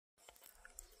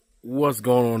What's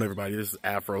going on, everybody? This is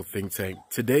Afro Think Tank.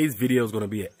 Today's video is going to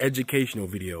be an educational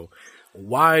video.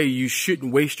 Why you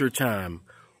shouldn't waste your time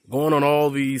going on all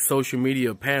these social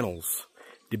media panels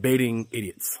debating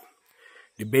idiots,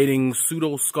 debating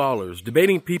pseudo scholars,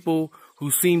 debating people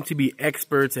who seem to be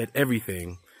experts at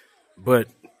everything, but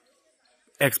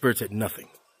experts at nothing.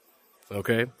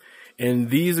 Okay? And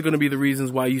these are going to be the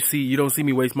reasons why you don't see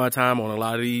me waste my time on a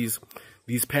lot of these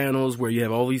panels where you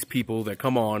have all these people that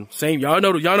come on, y'all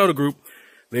know the group.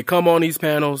 They come on these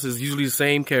panels, it's usually the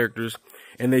same characters,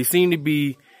 and they seem to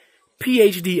be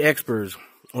PhD experts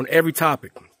on every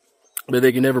topic, but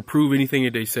they can never prove anything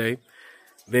that they say.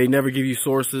 They never give you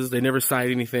sources. They never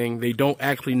cite anything. They don't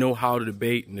actually know how to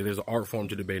debate, and there's an art form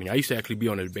to debating. I used to actually be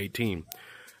on a debate team,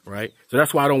 right? So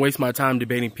that's why I don't waste my time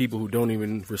debating people who don't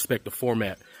even respect the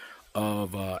format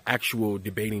of actual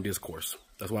debating discourse.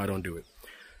 That's why I don't do it.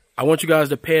 I want you guys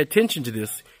to pay attention to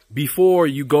this before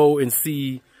you go and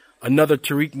see another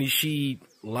Tariq Nasheed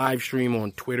live stream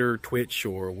on Twitter, Twitch,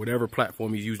 or whatever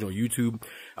platform he's using on YouTube.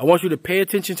 I want you to pay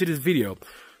attention to this video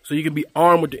so you can be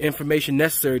armed with the information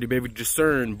necessary to be able to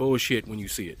discern bullshit when you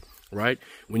see it, right?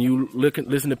 When you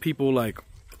listen to people like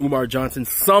Umar Johnson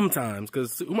sometimes,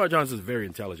 because Umar Johnson is very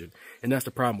intelligent, and that's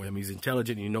the problem with him. He's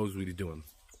intelligent and he knows what he's doing,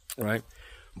 right?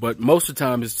 But most of the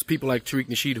time, it's people like Tariq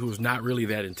Nasheed who's not really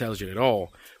that intelligent at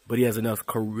all, but he has enough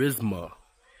charisma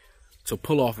to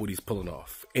pull off what he's pulling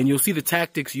off. And you'll see the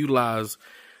tactics utilized.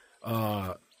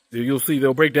 You'll see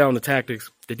they'll break down the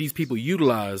tactics that these people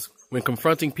utilize when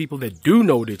confronting people that do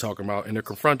know what they're talking about, and they're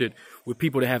confronted with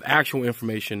people that have actual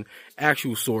information,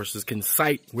 actual sources, can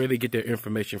cite where they get their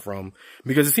information from.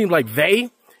 Because it seems like they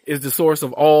is the source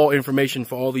of all information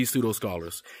for all these pseudo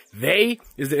scholars. They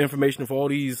is the information for all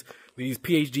these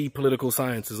PhD political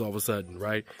sciences all of a sudden,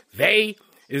 right? They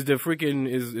is the freaking,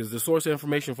 is the source of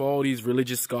information for all these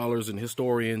religious scholars and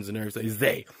historians and everything. Is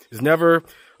they. It's never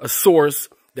a source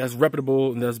that's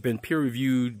reputable and that's been peer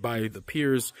reviewed by the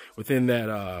peers within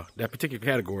that particular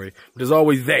category. But there's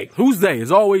always they. Who's they?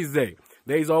 It's always they.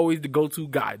 They's always the go-to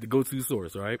guy, the go-to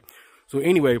source, all right? So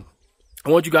anyway, I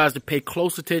want you guys to pay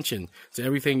close attention to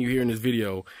everything you hear in this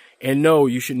video, and know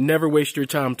you should never waste your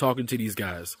time talking to these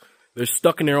guys. They're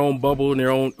stuck in their own bubble, in their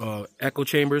own echo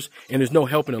chambers, and there's no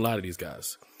helping a lot of these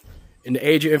guys. In the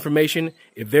age of information,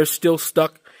 if they're still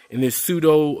stuck in this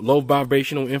pseudo low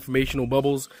vibrational informational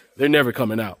bubbles, they're never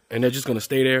coming out, and they're just going to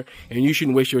stay there. And you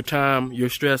shouldn't waste your time, your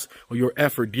stress, or your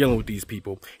effort dealing with these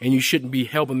people, and you shouldn't be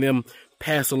helping them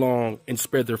pass along and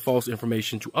spread their false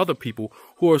information to other people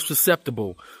who are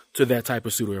susceptible to that type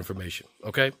of pseudo information.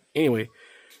 Okay? Anyway,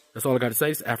 that's all I got to say.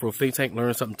 It's Afro Think Tank.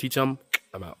 Learn something, teach them.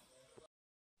 I'm out.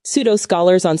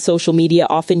 Pseudo-scholars on social media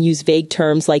often use vague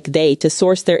terms like they to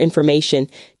source their information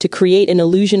to create an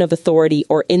illusion of authority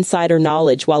or insider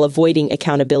knowledge while avoiding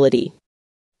accountability.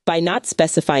 By not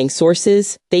specifying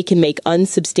sources, they can make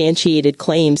unsubstantiated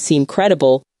claims seem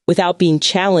credible without being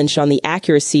challenged on the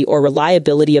accuracy or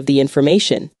reliability of the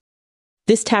information.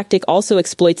 This tactic also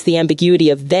exploits the ambiguity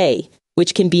of they,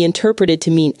 which can be interpreted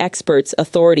to mean experts,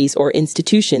 authorities, or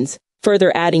institutions,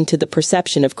 further adding to the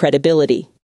perception of credibility.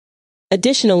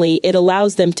 Additionally, it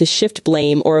allows them to shift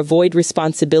blame or avoid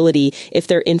responsibility if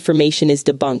their information is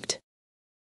debunked.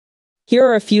 Here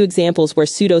are a few examples where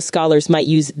pseudo-scholars might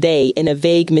use they in a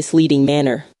vague, misleading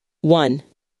manner. 1.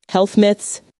 Health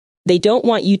myths. They don't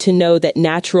want you to know that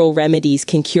natural remedies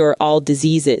can cure all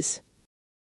diseases.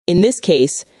 In this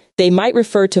case, they might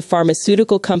refer to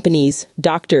pharmaceutical companies,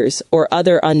 doctors, or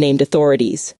other unnamed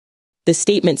authorities. The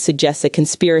statement suggests a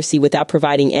conspiracy without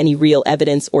providing any real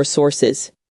evidence or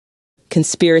sources.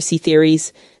 Conspiracy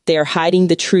theories. They are hiding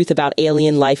the truth about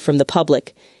alien life from the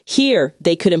public. Here,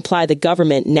 they could imply the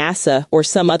government, NASA, or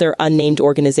some other unnamed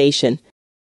organization.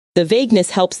 The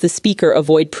vagueness helps the speaker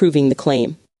avoid proving the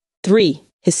claim. 3.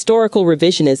 Historical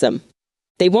revisionism.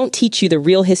 They won't teach you the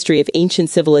real history of ancient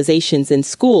civilizations in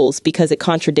schools because it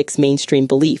contradicts mainstream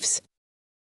beliefs.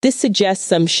 This suggests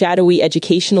some shadowy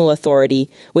educational authority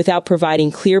without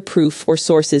providing clear proof or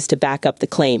sources to back up the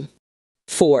claim.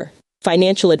 4.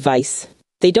 Financial advice.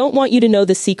 They don't want you to know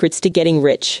the secrets to getting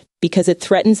rich because it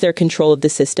threatens their control of the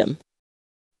system.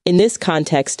 In this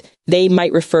context, they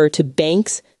might refer to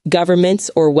banks,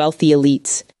 governments, or wealthy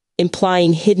elites,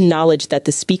 implying hidden knowledge that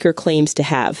the speaker claims to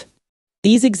have.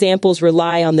 These examples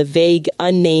rely on the vague,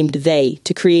 unnamed they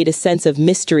to create a sense of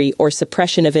mystery or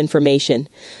suppression of information,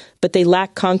 but they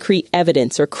lack concrete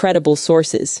evidence or credible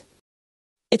sources.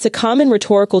 It's a common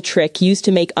rhetorical trick used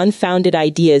to make unfounded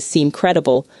ideas seem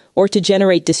credible or to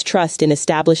generate distrust in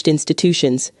established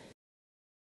institutions.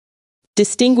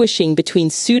 Distinguishing between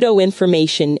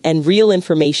pseudo-information and real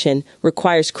information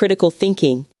requires critical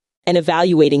thinking, and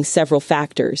evaluating several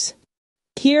factors.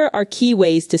 Here are key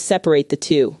ways to separate the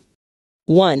two.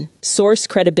 1. Source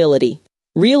credibility.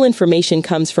 Real information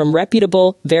comes from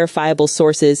reputable, verifiable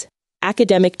sources,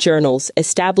 academic journals,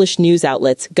 established news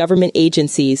outlets, government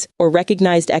agencies, or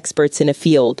recognized experts in a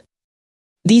field.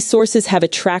 These sources have a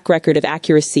track record of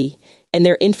accuracy, and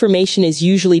their information is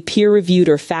usually peer-reviewed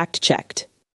or fact-checked.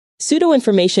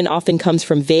 Pseudo-information often comes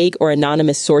from vague or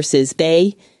anonymous sources.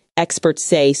 Experts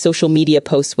say, social media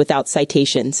posts without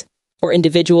citations, or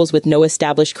individuals with no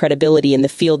established credibility in the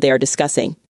field they are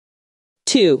discussing.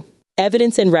 2.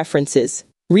 Evidence and references.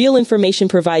 Real information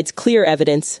provides clear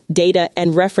evidence, data,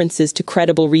 and references to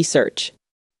credible research.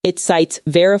 It cites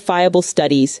verifiable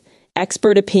studies,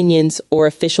 expert opinions, or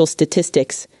official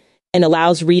statistics, and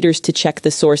allows readers to check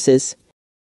the sources.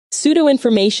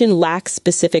 Pseudo-information lacks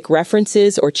specific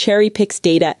references or cherry-picks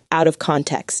data out of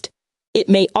context. It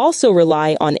may also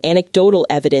rely on anecdotal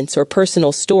evidence or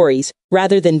personal stories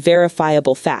rather than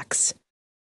verifiable facts.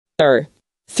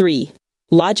 3.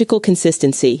 Logical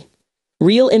consistency.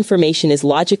 Real information is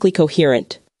logically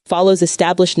coherent, follows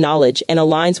established knowledge, and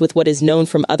aligns with what is known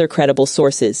from other credible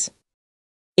sources.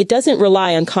 It doesn't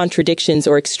rely on contradictions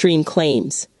or extreme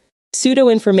claims.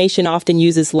 Pseudo-information often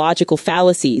uses logical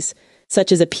fallacies,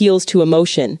 such as appeals to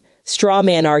emotion, straw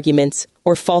man arguments,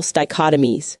 or false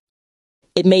dichotomies.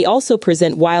 It may also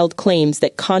present wild claims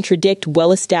that contradict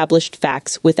well-established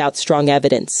facts without strong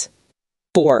evidence.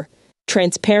 4.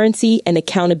 Transparency and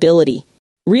accountability.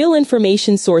 Real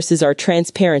information sources are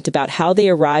transparent about how they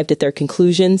arrived at their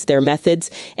conclusions, their methods,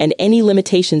 and any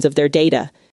limitations of their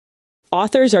data.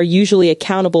 Authors are usually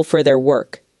accountable for their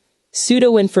work.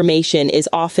 Pseudo-information is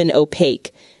often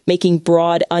opaque, making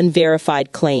broad,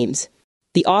 unverified claims.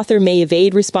 The author may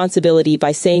evade responsibility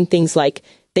by saying things like,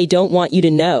 "They don't want you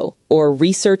to know," or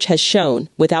 "research has shown,"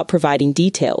 without providing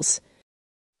details.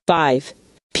 5.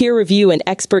 Peer review and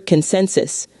expert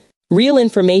consensus. Real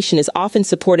information is often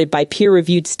supported by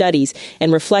peer-reviewed studies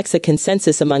and reflects a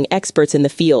consensus among experts in the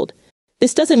field.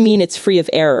 This doesn't mean it's free of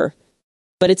error,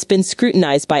 but it's been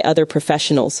scrutinized by other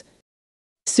professionals.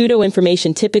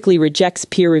 Pseudo-information typically rejects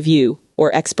peer review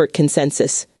or expert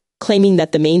consensus, claiming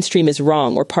that the mainstream is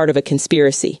wrong or part of a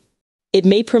conspiracy. It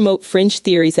may promote fringe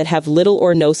theories that have little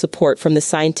or no support from the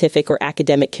scientific or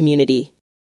academic community.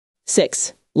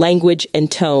 6. Language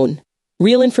and tone.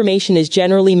 Real information is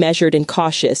generally measured and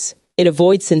cautious. It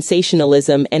avoids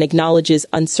sensationalism and acknowledges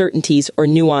uncertainties or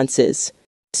nuances.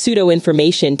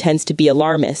 Pseudo-information tends to be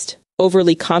alarmist,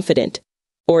 overly confident,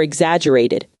 or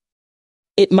exaggerated.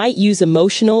 It might use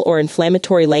emotional or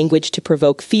inflammatory language to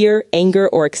provoke fear, anger,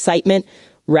 or excitement,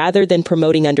 rather than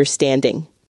promoting understanding.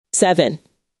 7.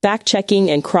 Fact-checking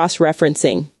and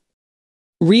cross-referencing.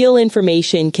 Real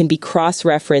information can be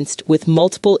cross-referenced with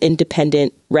multiple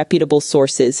independent, reputable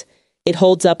sources. It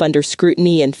holds up under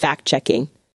scrutiny and fact-checking.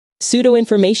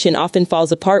 Pseudo-information often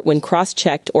falls apart when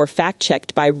cross-checked or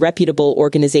fact-checked by reputable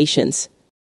organizations.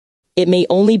 It may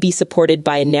only be supported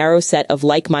by a narrow set of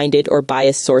like-minded or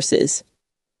biased sources.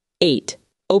 8.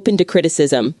 Open to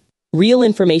criticism. Real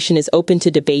information is open to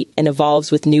debate and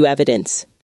evolves with new evidence.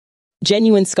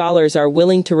 Genuine scholars are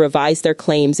willing to revise their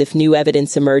claims if new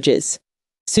evidence emerges.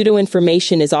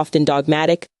 Pseudo-information is often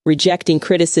dogmatic, rejecting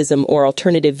criticism or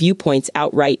alternative viewpoints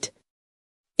outright.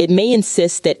 It may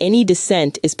insist that any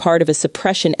dissent is part of a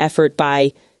suppression effort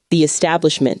by the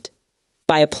establishment.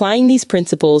 By applying these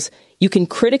principles, you can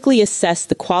critically assess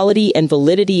the quality and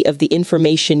validity of the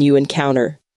information you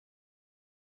encounter.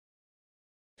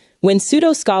 When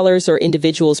pseudo-scholars or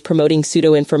individuals promoting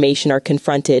pseudo-information are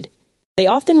confronted, they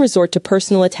often resort to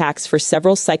personal attacks for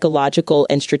several psychological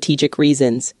and strategic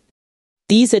reasons.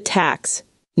 These attacks,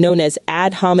 known as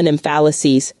ad hominem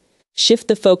fallacies, shift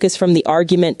the focus from the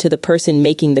argument to the person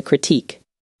making the critique.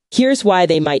 Here's why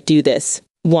they might do this.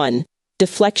 1.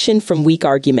 Deflection from weak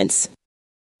arguments.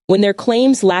 When their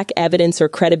claims lack evidence or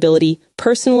credibility,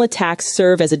 personal attacks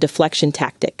serve as a deflection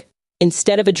tactic.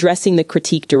 Instead of addressing the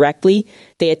critique directly,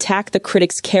 they attack the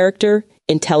critic's character,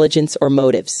 intelligence, or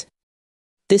motives.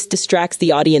 This distracts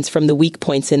the audience from the weak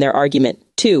points in their argument.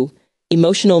 2.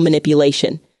 Emotional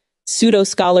manipulation.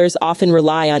 Pseudo-scholars often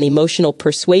rely on emotional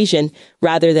persuasion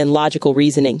rather than logical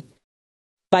reasoning.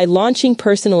 By launching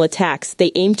personal attacks,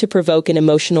 they aim to provoke an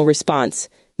emotional response,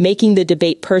 making the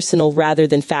debate personal rather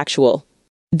than factual.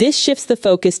 This shifts the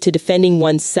focus to defending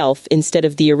oneself instead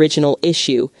of the original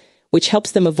issue, which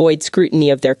helps them avoid scrutiny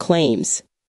of their claims.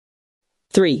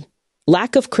 3.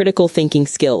 Lack of critical thinking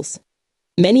skills.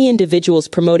 Many individuals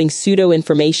promoting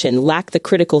pseudo-information lack the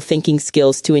critical thinking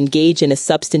skills to engage in a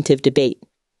substantive debate.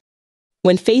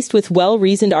 When faced with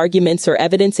well-reasoned arguments or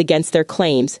evidence against their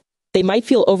claims, they might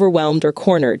feel overwhelmed or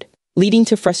cornered. leading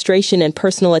to frustration and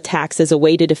personal attacks as a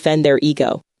way to defend their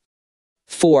ego.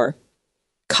 4.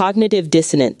 Cognitive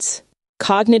dissonance.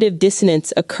 Cognitive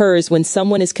dissonance occurs when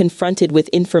someone is confronted with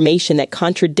information that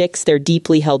contradicts their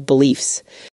deeply held beliefs.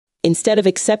 Instead of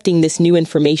accepting this new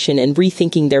information and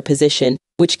rethinking their position,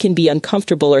 which can be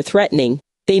uncomfortable or threatening,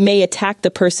 they may attack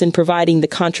the person providing the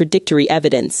contradictory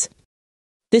evidence.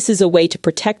 This is a way to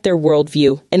protect their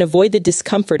worldview and avoid the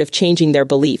discomfort of changing their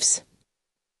beliefs.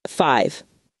 5.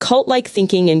 Cult-like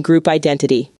thinking and group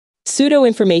identity.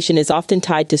 Pseudo-information is often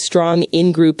tied to strong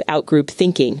in-group, out-group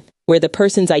thinking, where the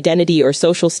person's identity or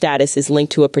social status is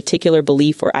linked to a particular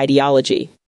belief or ideology.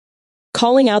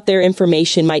 Calling out their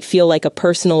information might feel like a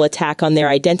personal attack on their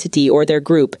identity or their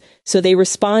group, so they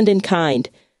respond in kind,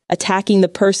 attacking the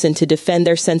person to defend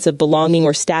their sense of belonging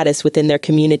or status within their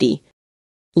community.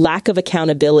 Lack of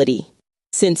accountability.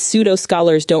 Since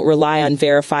pseudo-scholars don't rely on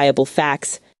verifiable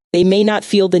facts, they may not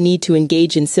feel the need to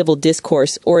engage in civil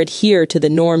discourse or adhere to the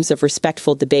norms of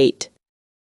respectful debate.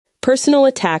 Personal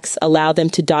attacks allow them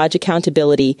to dodge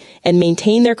accountability and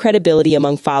maintain their credibility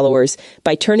among followers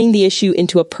by turning the issue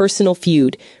into a personal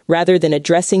feud rather than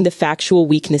addressing the factual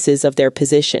weaknesses of their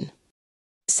position.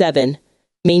 7.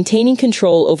 Maintaining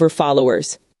control over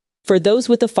followers. For those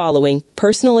with a following,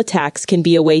 personal attacks can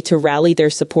be a way to rally their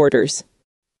supporters.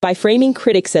 By framing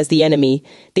critics as the enemy,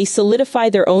 they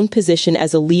solidify their own position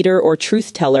as a leader or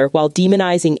truth-teller while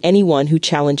demonizing anyone who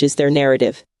challenges their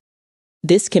narrative.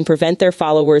 This can prevent their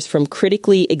followers from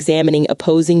critically examining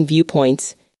opposing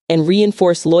viewpoints and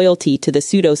reinforce loyalty to the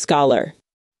pseudo-scholar.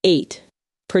 8.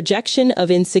 Projection of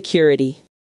insecurity.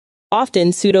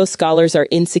 Often, pseudo-scholars are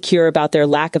insecure about their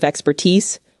lack of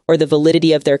expertise or the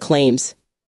validity of their claims.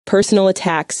 Personal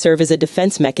attacks serve as a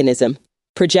defense mechanism,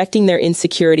 projecting their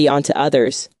insecurity onto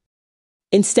others.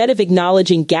 Instead of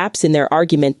acknowledging gaps in their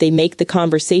argument, they make the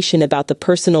conversation about the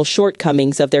personal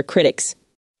shortcomings of their critics.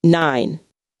 9.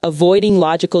 Avoiding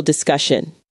logical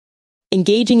discussion.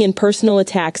 Engaging in personal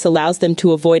attacks allows them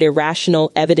to avoid a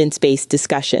rational, evidence-based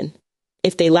discussion.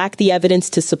 If they lack the evidence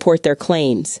to support their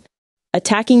claims,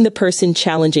 attacking the person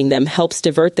challenging them helps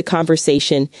divert the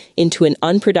conversation into an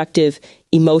unproductive,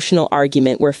 emotional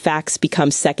argument where facts become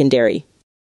secondary.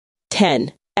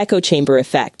 10. Echo chamber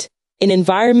effect. In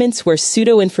environments where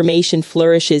pseudo-information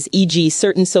flourishes, e.g.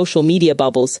 certain social media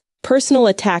bubbles, personal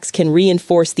attacks can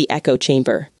reinforce the echo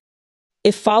chamber.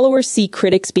 If followers see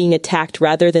critics being attacked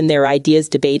rather than their ideas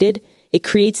debated, it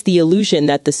creates the illusion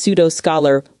that the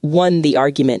pseudo-scholar won the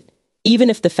argument, even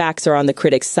if the facts are on the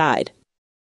critic's side.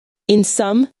 In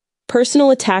sum, personal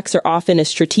attacks are often a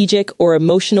strategic or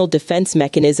emotional defense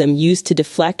mechanism used to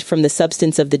deflect from the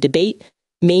substance of the debate,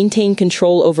 maintain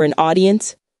control over an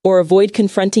audience, or avoid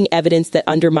confronting evidence that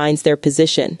undermines their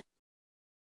position.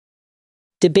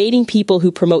 Debating people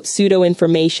who promote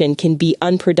pseudo-information can be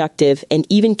unproductive and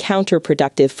even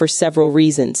counterproductive for several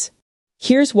reasons.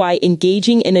 Here's why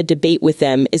engaging in a debate with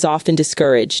them is often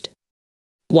discouraged.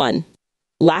 1.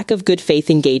 Lack of good faith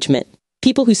engagement.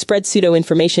 People who spread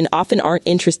pseudo-information often aren't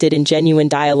interested in genuine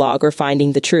dialogue or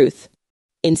finding the truth.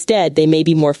 Instead, they may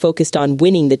be more focused on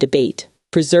winning the debate,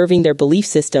 preserving their belief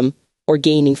system, or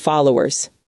gaining followers.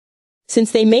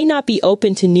 Since they may not be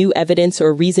open to new evidence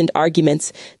or reasoned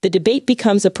arguments, the debate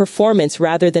becomes a performance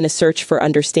rather than a search for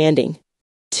understanding.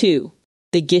 2.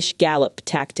 The Gish-Gallop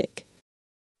tactic.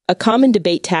 A common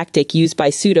debate tactic used by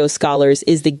pseudo-scholars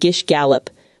is the Gish-Gallop,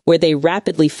 where they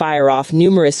rapidly fire off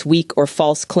numerous weak or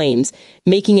false claims,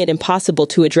 making it impossible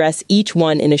to address each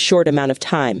one in a short amount of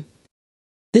time.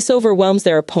 This overwhelms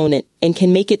their opponent and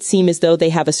can make it seem as though they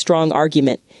have a strong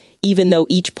argument, even though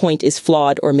each point is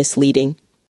flawed or misleading.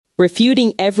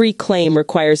 Refuting every claim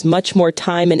requires much more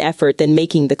time and effort than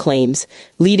making the claims,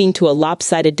 leading to a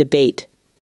lopsided debate.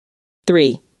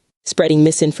 3. Spreading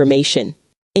misinformation.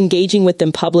 Engaging with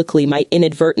them publicly might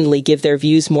inadvertently give their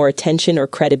views more attention or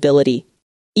credibility.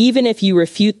 Even if you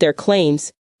refute their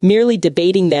claims, merely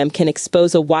debating them can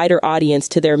expose a wider audience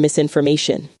to their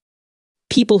misinformation.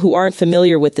 People who aren't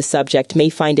familiar with the subject may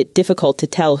find it difficult to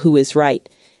tell who is right,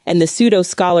 and the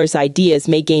pseudo-scholar's ideas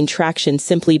may gain traction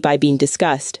simply by being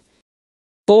discussed.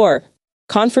 4.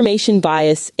 Confirmation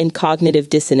bias and cognitive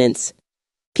dissonance.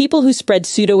 People who spread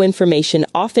pseudo-information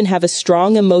often have a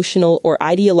strong emotional or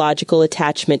ideological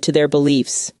attachment to their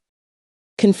beliefs.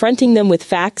 Confronting them with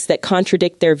facts that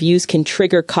contradict their views can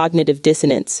trigger cognitive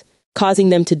dissonance, causing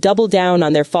them to double down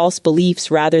on their false beliefs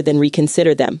rather than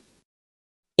reconsider them.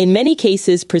 In many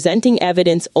cases, presenting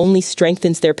evidence only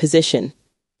strengthens their position,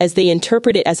 as they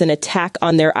interpret it as an attack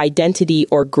on their identity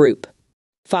or group.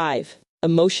 5.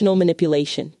 Emotional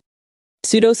manipulation.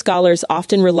 Pseudo-scholars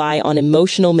often rely on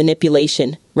emotional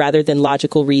manipulation rather than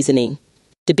logical reasoning.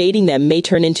 Debating them may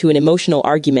turn into an emotional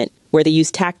argument where they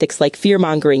use tactics like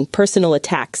fear-mongering, personal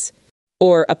attacks,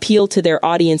 or appeal to their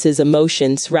audience's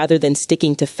emotions rather than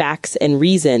sticking to facts and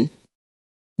reason.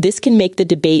 This can make the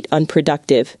debate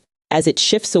unproductive, as it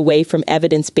shifts away from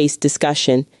evidence-based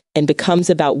discussion and becomes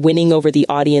about winning over the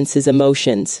audience's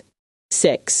emotions.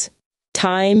 6.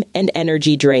 Time and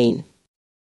energy drain.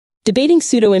 Debating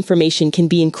pseudo-information can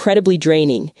be incredibly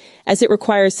draining, as it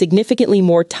requires significantly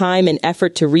more time and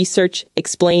effort to research,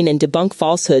 explain, and debunk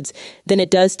falsehoods than it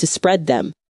does to spread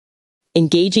them.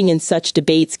 Engaging in such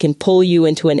debates can pull you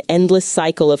into an endless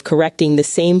cycle of correcting the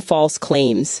same false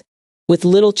claims, with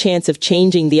little chance of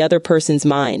changing the other person's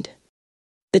mind.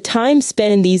 The time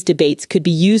spent in these debates could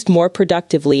be used more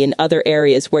productively in other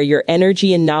areas where your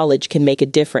energy and knowledge can make a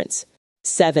difference.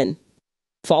 7.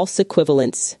 False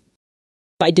equivalence.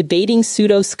 By debating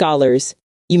pseudo-scholars,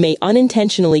 you may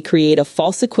unintentionally create a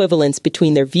false equivalence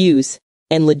between their views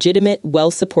and legitimate,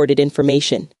 well-supported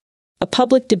information. A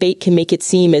public debate can make it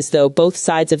seem as though both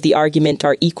sides of the argument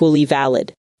are equally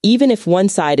valid, even if one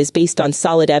side is based on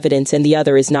solid evidence and the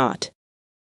other is not.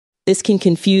 This can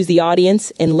confuse the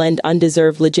audience and lend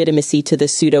undeserved legitimacy to the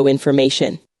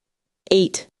pseudo-information.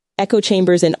 8. Echo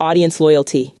chambers and audience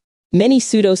loyalty. Many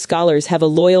pseudo-scholars have a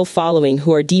loyal following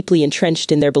who are deeply entrenched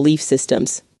in their belief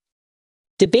systems.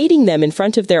 Debating them in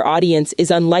front of their audience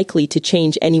is unlikely to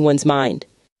change anyone's mind.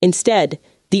 Instead,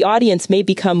 the audience may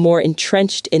become more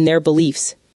entrenched in their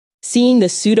beliefs, seeing the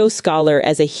pseudo-scholar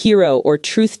as a hero or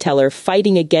truth-teller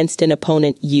fighting against an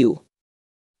opponent.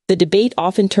 The debate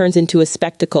often turns into a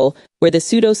spectacle where the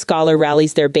pseudo-scholar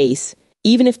rallies their base,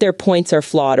 even if their points are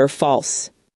flawed or false.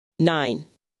 9.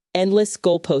 Endless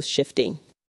goalpost shifting.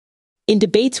 In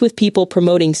debates with people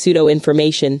promoting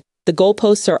pseudo-information, the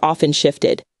goalposts are often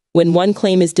shifted. When one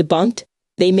claim is debunked,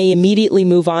 they may immediately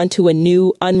move on to a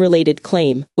new, unrelated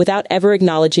claim without ever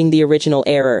acknowledging the original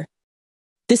error.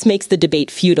 This makes the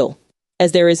debate futile,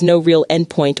 as there is no real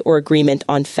endpoint or agreement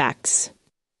on facts.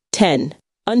 10.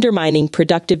 Undermining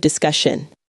productive discussion.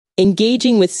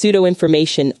 Engaging with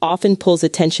pseudo-information often pulls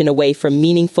attention away from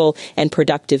meaningful and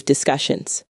productive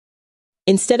discussions.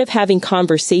 Instead of having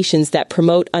conversations that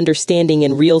promote understanding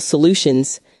and real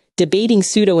solutions, debating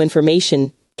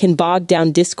pseudo-information can bog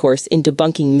down discourse in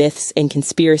debunking myths and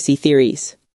conspiracy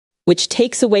theories, which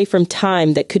takes away from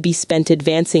time that could be spent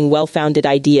advancing well-founded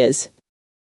ideas.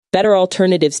 Better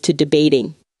alternatives to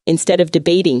debating. Instead of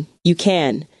debating, you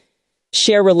can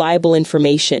share reliable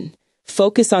information.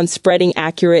 Focus on spreading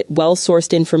accurate,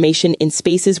 well-sourced information in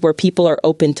spaces where people are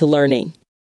open to learning.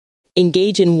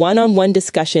 Engage in one-on-one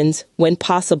discussions when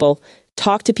possible.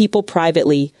 Talk to people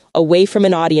privately, away from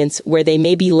an audience where they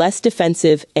may be less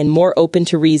defensive and more open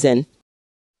to reason.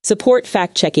 Support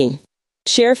fact-checking.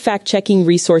 Share fact-checking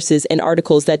resources and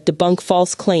articles that debunk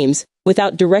false claims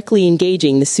without directly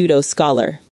engaging the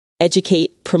pseudo-scholar.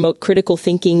 Educate, promote critical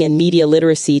thinking and media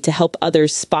literacy to help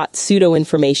others spot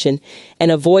pseudo-information and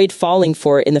avoid falling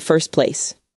for it in the first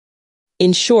place.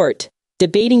 In short,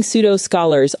 debating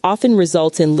pseudo-scholars often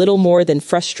results in little more than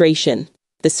frustration,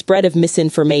 the spread of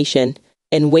misinformation,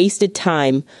 and wasted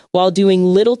time while doing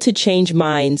little to change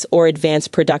minds or advance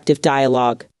productive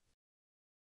dialogue.